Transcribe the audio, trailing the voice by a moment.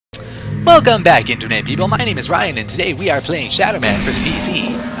Welcome back, Internet people. My name is Ryan, and today we are playing Shadow Man for the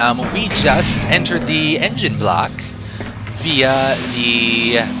PC. We just entered the engine block via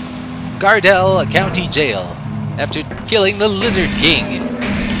the Gardell County Jail after killing the Lizard King.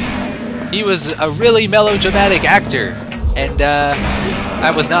 He was a really melodramatic actor, and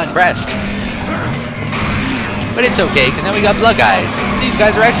I was not impressed. But it's okay, because now we got Blood Guys. These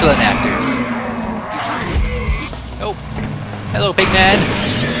guys are excellent actors. Oh, hello, Pigman.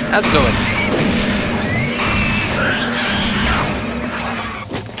 How's it going?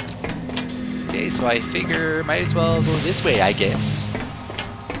 Okay, so I figure might as well go this way, I guess.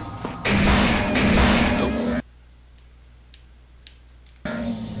 Oh.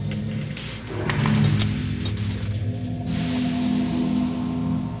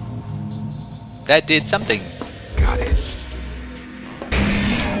 That did something. Got it.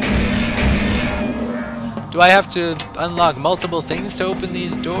 Do I have to unlock multiple things to open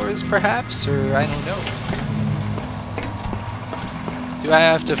these doors, perhaps? Or I don't know. Do I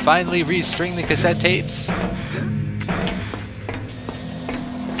have to finally restring the cassette tapes? I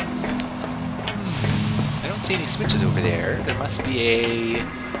don't see any switches over there. There must be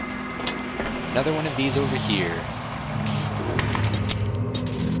another one of these over here.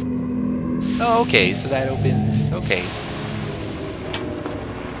 Oh, okay, so that opens... okay.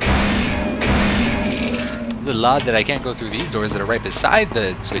 A little odd that I can't go through these doors that are right beside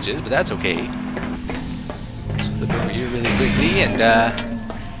the switches, but that's okay. Just flip over here really quickly, and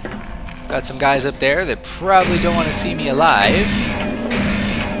got some guys up there that probably don't want to see me alive.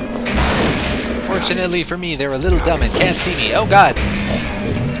 Fortunately for me, they're a little dumb and can't see me. Oh god!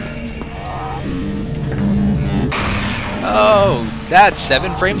 Oh, that's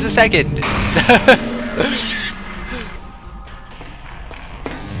 7 frames a second!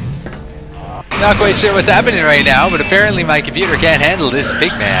 Not quite sure what's happening right now, but apparently my computer can't handle this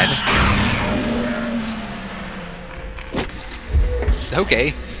big man.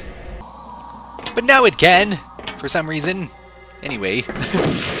 Okay. But now it can, for some reason. Anyway.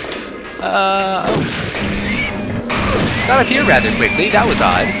 Oh. Got up here rather quickly, that was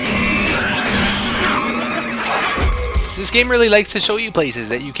odd. This game really likes to show you places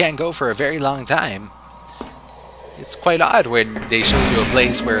that you can't go for a very long time. It's quite odd when they show you a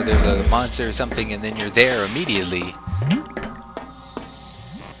place where there's a monster or something and then you're there immediately.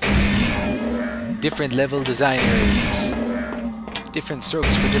 Different level designers. Different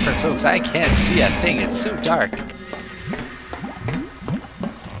strokes for different folks. I can't see a thing, it's so dark.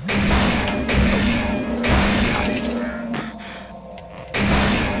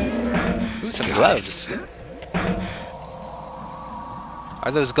 Ooh, some gloves. Are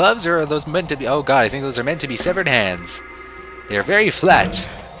those gloves, or are those meant to be... oh god, I think those are meant to be severed hands. They are very flat.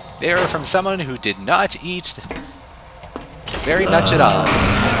 They are from someone who did not eat very much at all.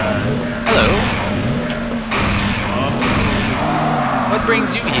 Hello. What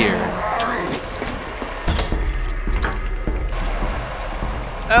brings you here?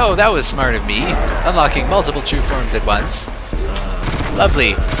 Oh, that was smart of me. Unlocking multiple true forms at once.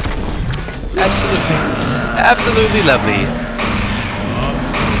 Lovely. Absolutely. Absolutely lovely.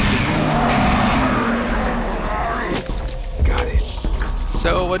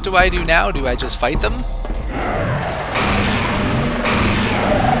 So what do I do now? Do I just fight them?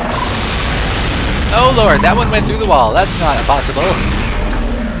 Oh lord, that one went through the wall. That's not possible.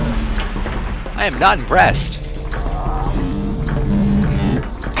 I am not impressed.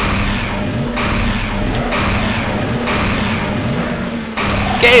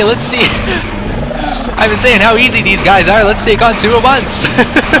 Okay, let's see. I've been saying how easy these guys are. Let's take on 2 at once.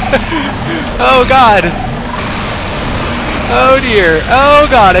 Oh god. Oh dear. Oh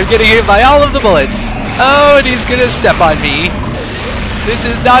god, I'm getting hit by all of the bullets. Oh, and he's gonna step on me. This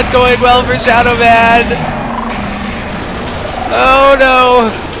is not going well for Shadow Man. Oh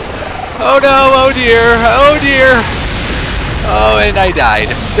no. Oh no, oh dear. Oh dear. Oh, and I died.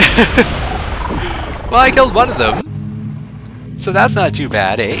 Well, I killed one of them. So that's not too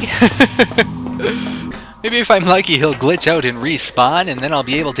bad, eh? Maybe if I'm lucky, he'll glitch out and respawn, and then I'll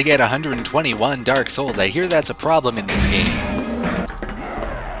be able to get 121 Dark Souls. I hear that's a problem in this game.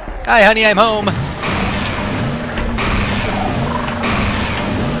 Hi, honey, I'm home.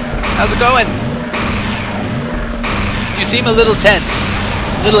 How's it going? You seem a little tense,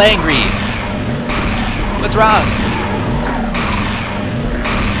 a little angry. What's wrong?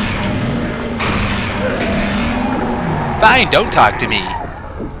 Fine, don't talk to me.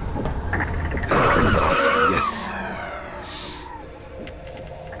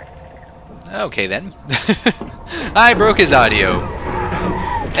 Okay then. I broke his audio.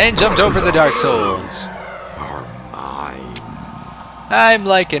 And jumped over the Dark Souls. Are mine. I'm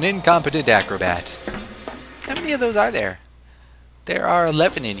like an incompetent acrobat. How many of those are there? There are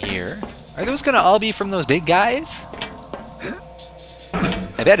 11 in here. Are those gonna all be from those big guys?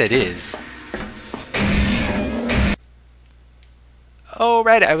 I bet it is. Oh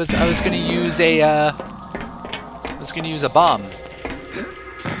right, I was gonna use a bomb.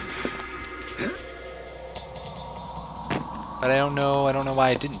 But I don't know why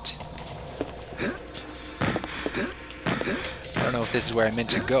I didn't. I don't know if this is where I meant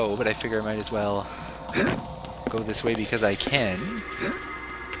to go, but I figure I might as well go this way because I can.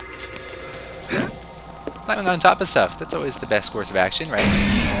 Climbing on top of stuff, that's always the best course of action, right?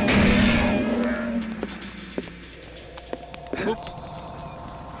 Oop.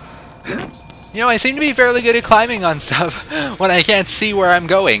 You know, I seem to be fairly good at climbing on stuff when I can't see where I'm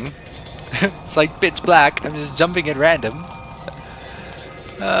going. It's like pitch black, I'm just jumping at random.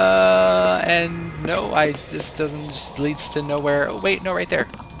 And no, this doesn't, just leads to nowhere. Oh wait, no, right there.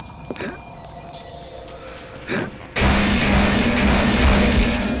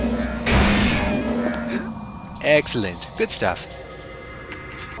 Excellent, good stuff.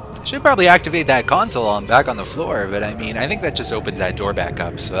 Should probably activate that console back on the floor, but I mean, I think that just opens that door back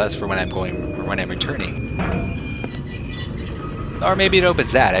up, so that's for when I'm going, or when I'm returning. Or maybe it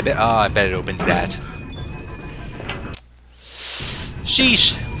opens that. I bet it opens that.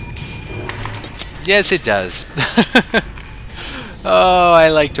 Sheesh. Yes, it does. Oh, I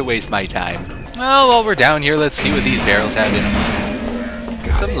like to waste my time. Well, while we're down here, let's see what these barrels have in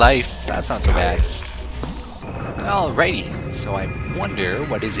them. Some life. That's not so bad. Alrighty. So I wonder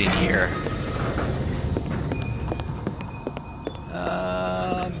what is in here.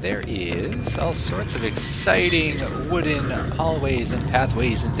 There is all sorts of exciting wooden hallways and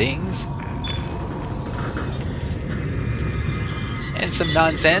pathways and things. And some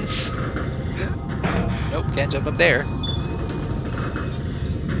nonsense. Nope, can't jump up there.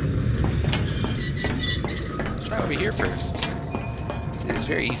 Try over here first. It's a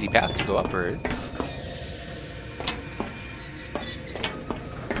very easy path to go upwards.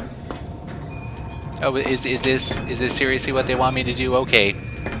 Oh, is this seriously what they want me to do? Okay.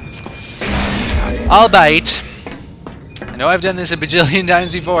 I'll bite. I know I've done this a bajillion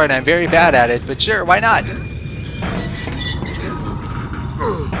times before and I'm very bad at it, but sure, why not?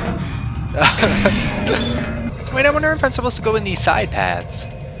 Wait, I wonder if I'm supposed to go in these side paths.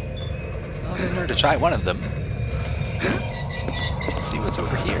 Well, in order to try one of them. Let's see what's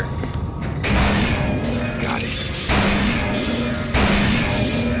over here. Got it.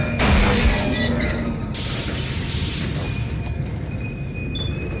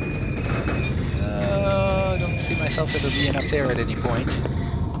 Don't see myself ever being up there at any point.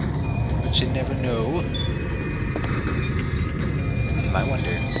 But you never know. I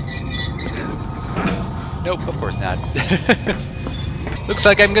wonder. Nope, of course not. Looks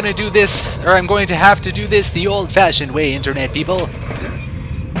like I'm gonna do this, or I'm going to have to do this the old-fashioned way, Internet people.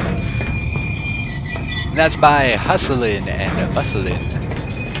 And that's by hustling and bustling.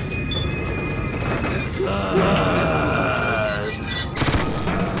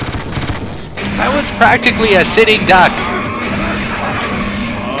 I was practically a sitting duck.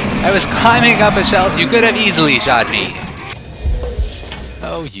 I was climbing up a shelf. You could have easily shot me.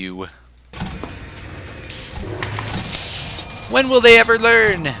 Oh, you. When will they ever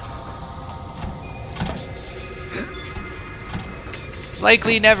learn?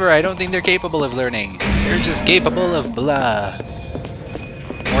 Likely never. I don't think they're capable of learning. They're just capable of blah.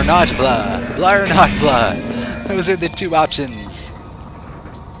 Or not blah. Blah or not blah. Those are the two options.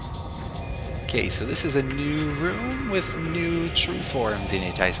 Okay, so this is a new room with new true forms in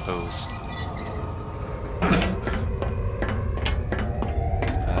it, I suppose.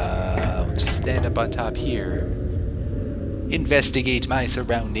 I'll just stand up on top here. Investigate my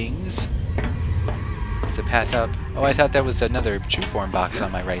surroundings. There's a path up. Oh, I thought that was another true form box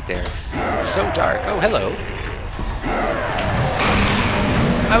on my right there. It's so dark. Oh, hello.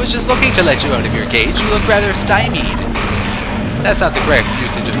 I was just looking to let you out of your cage. You look rather stymied. That's not the correct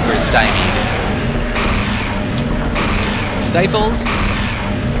usage of the word stymied. Stifled?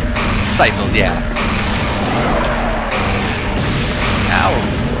 Stifled, yeah. Ow.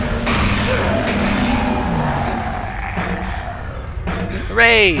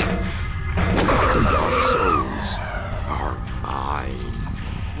 Hooray! The Dark Souls are mine.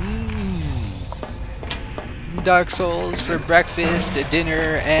 Dark Souls for breakfast,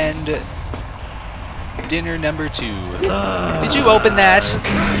 dinner, and dinner number 2. Did you open that?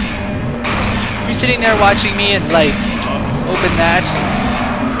 Were you sitting there watching me and, like, open that?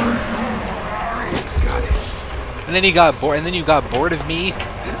 Got it. And then he got bored, and then you got bored of me?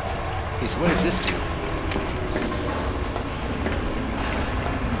 Okay, so what does this do?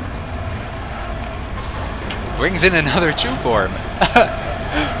 brings in another true form.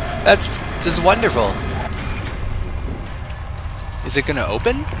 That's just wonderful. Is it gonna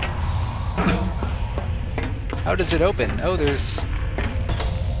open? How does it open? Oh, there's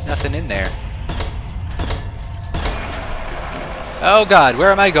nothing in there. Oh god,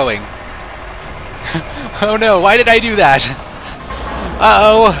 where am I going? Oh no, why did I do that?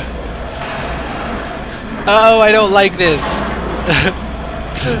 Uh-oh. Uh-oh, I don't like this.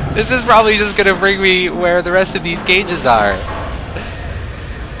 This is probably just gonna bring me where the rest of these cages are.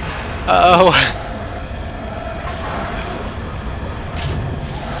 Uh-oh.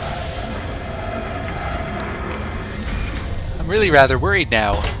 I'm really rather worried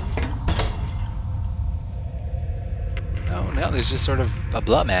now. Oh no, there's just sort of a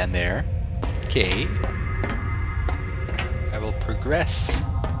blunt man there. Okay. I will progress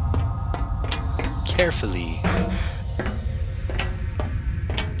carefully.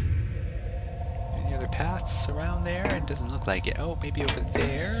 Any other paths around there? It doesn't look like it. Oh, maybe over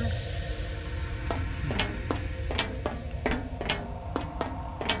there?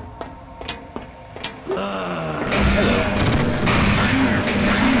 Hello.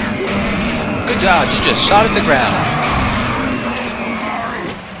 Good job, you just shot at the ground.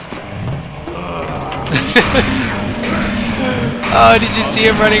 Oh, did you see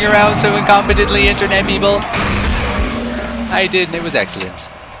him running around so incompetently, internet people? I did, and it was excellent.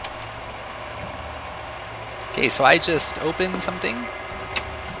 Okay, so I just opened something?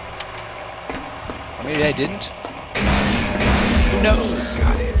 Or maybe I didn't? Who knows?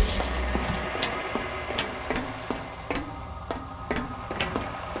 Got it.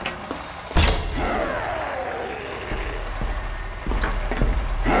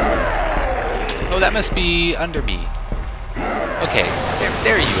 Oh, that must be under me. Okay,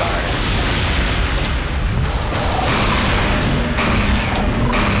 there you are.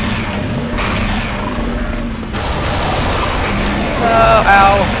 Oh,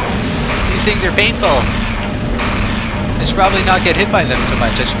 ow. These things are painful. I should probably not get hit by them so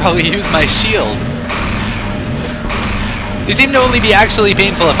much. I should probably use my shield. They seem to only be actually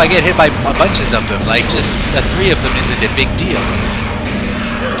painful if I get hit by bunches of them. Like, just the 3 of them isn't a big deal.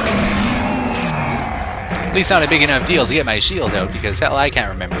 At least not a big enough deal to get my shield out, because hell, I can't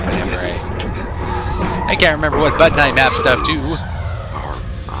remember whenever I can't remember what button I map stuff to.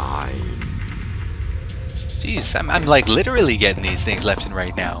 Jeez, I'm like literally getting these things left and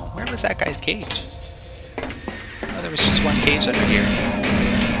right now. Where was that guy's cage? Oh, there was just one cage under here.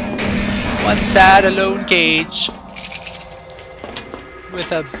 One sad, alone cage.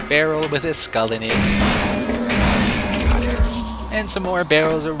 With a barrel with a skull in it. And some more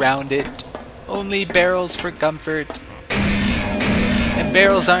barrels around it. Only barrels for comfort. And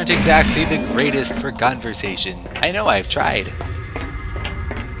barrels aren't exactly the greatest for conversation. I know, I've tried.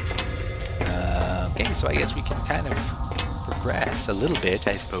 Okay, so I guess we can kind of progress a little bit,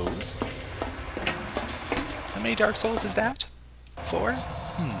 I suppose. How many Dark Souls is that? 4?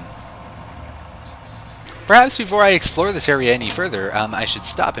 Perhaps before I explore this area any further, I should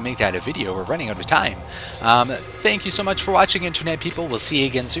stop and make that a video. We're running out of time. Thank you so much for watching, Internet people. We'll see you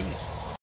again soon.